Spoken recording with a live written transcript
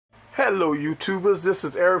Hello YouTubers, this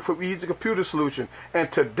is Eric from Easy Computer Solution,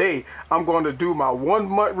 and today I'm going to do my 1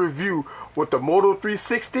 month review with the Moto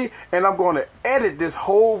 360, and I'm going to edit this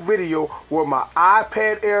whole video with my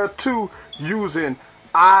iPad Air 2 using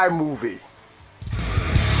iMovie.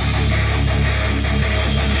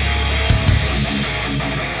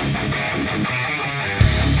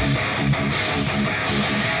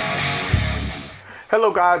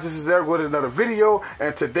 Hello guys, this is Eric with another video,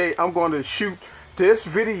 and today I'm going to shoot this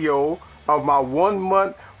video of my 1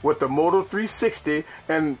 month with the Moto 360,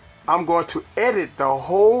 and I'm going to edit the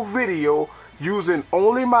whole video using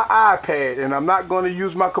only my iPad, and I'm not going to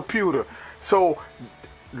use my computer. So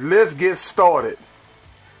let's get started.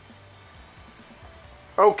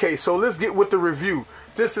 Okay, so let's get with the review.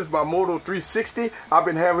 This is my Moto 360. I've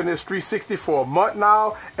been having this 360 for a month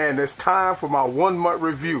now, and it's time for my 1 month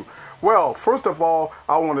review. Well, first of all,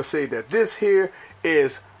 I want to say that this here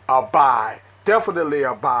is a buy. Definitely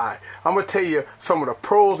a buy. I'm going to tell you some of the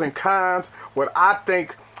pros and cons, what I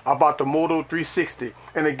think about the Moto 360.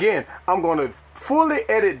 And again, I'm going to fully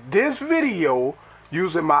edit this video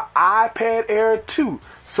using my iPad Air 2.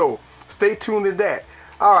 So stay tuned to that.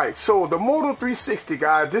 Alright, so the Moto 360,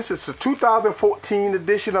 guys, this is the 2014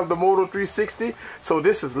 edition of the Moto 360. So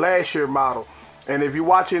this is last year's model. And if you're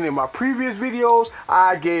watching in my previous videos,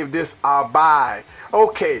 I gave this a buy.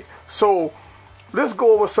 Okay, so let's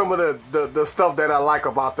go over some of the stuff that I like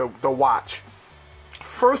about the watch.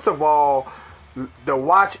 First of all, the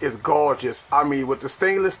watch is gorgeous. I mean, with the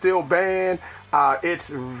stainless steel band, it's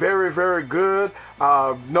very, very good.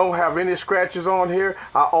 Don't have any scratches on here.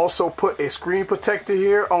 I also put a screen protector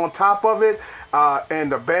here on top of it,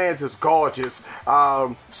 and the bands is gorgeous.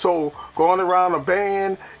 So going around the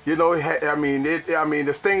band, you know, I mean,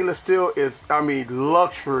 the stainless steel is,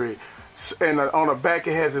 luxury. And on the back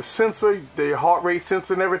it has a sensor, the heart rate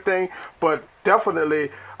sensor and everything. But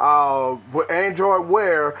definitely with Android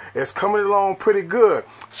Wear, it's coming along pretty good.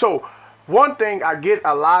 So one thing, I get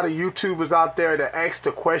a lot of YouTubers out there that ask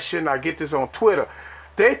the question, I get this on Twitter,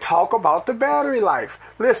 they talk about the battery life.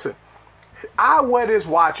 Listen, I wear this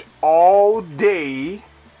watch all day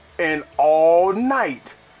and all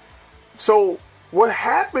night. So what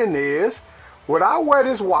happened is, when I wear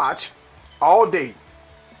this watch all day,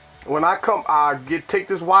 when I come, take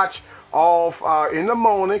this watch off in the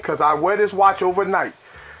morning, because I wear this watch overnight.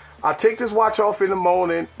 I take this watch off in the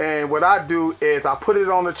morning, and what I do is I put it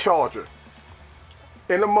on the charger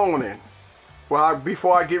in the morning,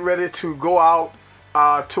 before I get ready to go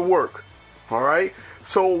out to work. All right.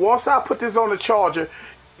 So once I put this on the charger,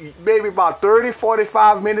 maybe about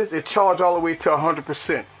 30-45 minutes, it charges all the way to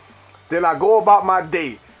 100%. Then I go about my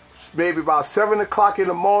day, maybe about 7 o'clock in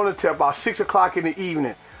the morning to about 6 o'clock in the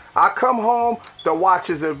evening. I come home, the watch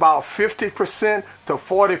is about 50% to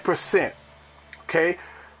 40%. Okay,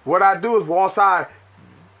 what I do is, once I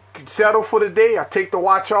settle for the day, I take the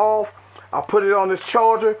watch off, I put it on this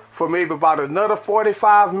charger for maybe about another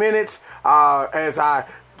 45 minutes as I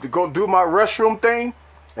go do my restroom thing,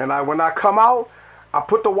 and when I come out, I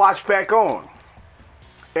put the watch back on,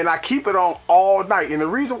 and I keep it on all night. And the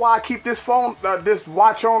reason why I keep this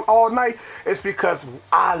watch on all night is because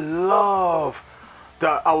I love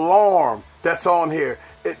the alarm that's on here.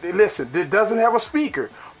 Listen, it doesn't have a speaker,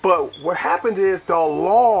 but what happened is the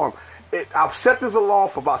alarm, I've set this alarm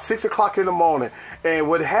for about 6 o'clock in the morning, and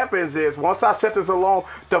what happens is, once I set this alarm,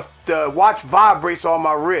 the watch vibrates on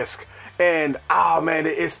my wrist, and oh man,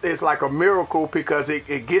 it's like a miracle, because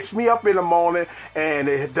it gets me up in the morning, and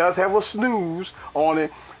it does have a snooze on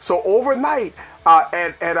it. So overnight,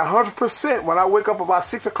 at 100%, when I wake up about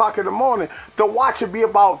 6 o'clock in the morning, the watch will be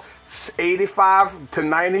about 85 to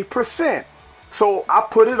 90%. So I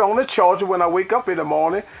put it on the charger when I wake up in the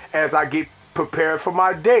morning as I get prepared for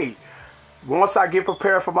my day. Once I get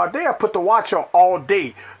prepared for my day, I put the watch on all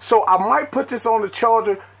day. So I might put this on the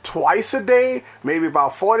charger twice a day, maybe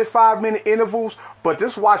about 45-minute intervals, but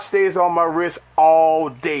this watch stays on my wrist all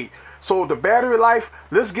day. So the battery life,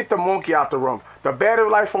 let's get the monkey out the room. The battery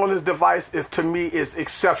life on this device to me is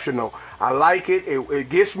exceptional. I like it. It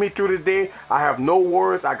gets me through the day. I have no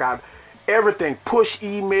worries. I got everything, push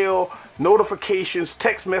email, notifications,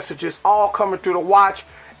 text messages, all coming through the watch,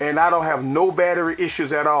 and I don't have no battery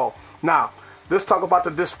issues at all. Now, let's talk about the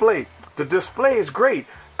display. The display is great.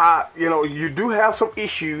 You know, you do have some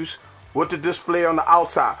issues with the display on the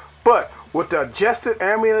outside, but with the adjusted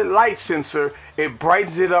ambient light sensor, it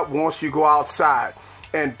brightens it up once you go outside.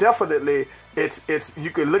 And definitely, you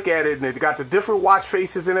can look at it, and it got the different watch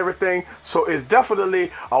faces and everything. So it's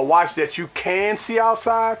definitely a watch that you can see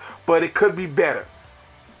outside, but it could be better.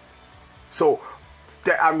 So,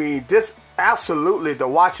 this absolutely, the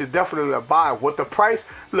watch is definitely a buy. With the price,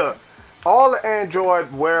 look, all the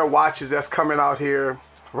Android Wear watches that's coming out here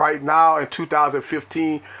right now in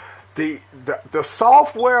 2015, the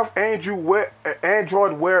software of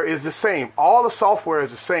Android Wear is the same. All the software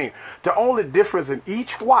is the same. The only difference in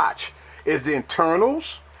each watch is the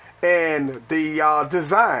internals and the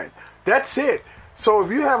design. That's it. So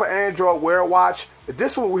if you have an Android Wear watch,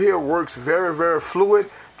 this one here works very, very fluid.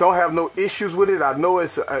 Don't have no issues with it. I know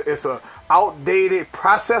it's a outdated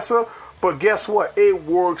processor, but guess what? It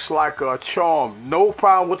works like a charm. No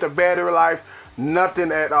problem with the battery life,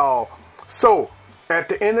 nothing at all. So at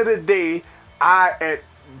the end of the day,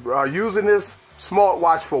 using this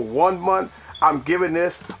smartwatch for 1 month, I'm giving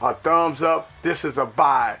this a thumbs up. This is a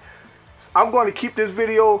buy. I'm going to keep this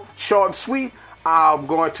video short and sweet. I'm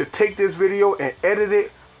going to take this video and edit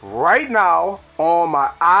it right now on my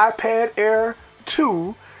iPad Air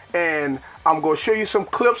 2, and I'm going to show you some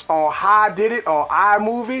clips on how I did it on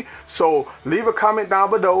iMovie. So leave a comment down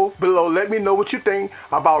below. Let me know what you think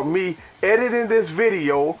about me editing this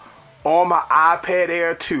video on my iPad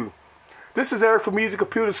Air 2. This is Eric from Easy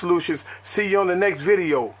Computer Solutions. See you on the next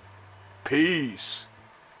video. Peace.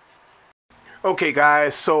 Okay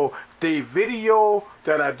guys, so the video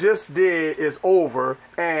that I just did is over,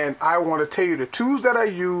 and I want to tell you the tools that I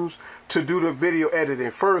use to do the video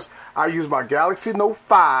editing. First, I use my Galaxy Note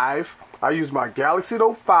 5. I use my Galaxy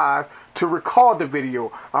Note 5 to record the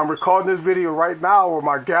video. I'm recording this video right now with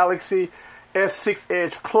my Galaxy S6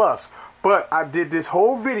 Edge Plus, but I did this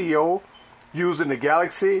whole video using the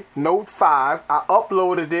Galaxy Note 5. I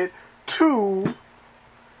uploaded it to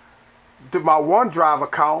my OneDrive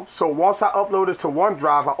account. So once I upload it to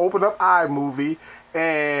OneDrive, I open up iMovie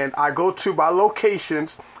and I go to my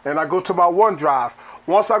locations and I go to my OneDrive.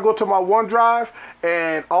 Once I go to my OneDrive,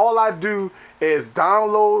 and all I do is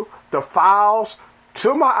download the files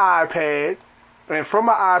to my iPad, and from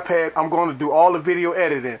my iPad I'm going to do all the video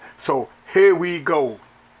editing. So here we go.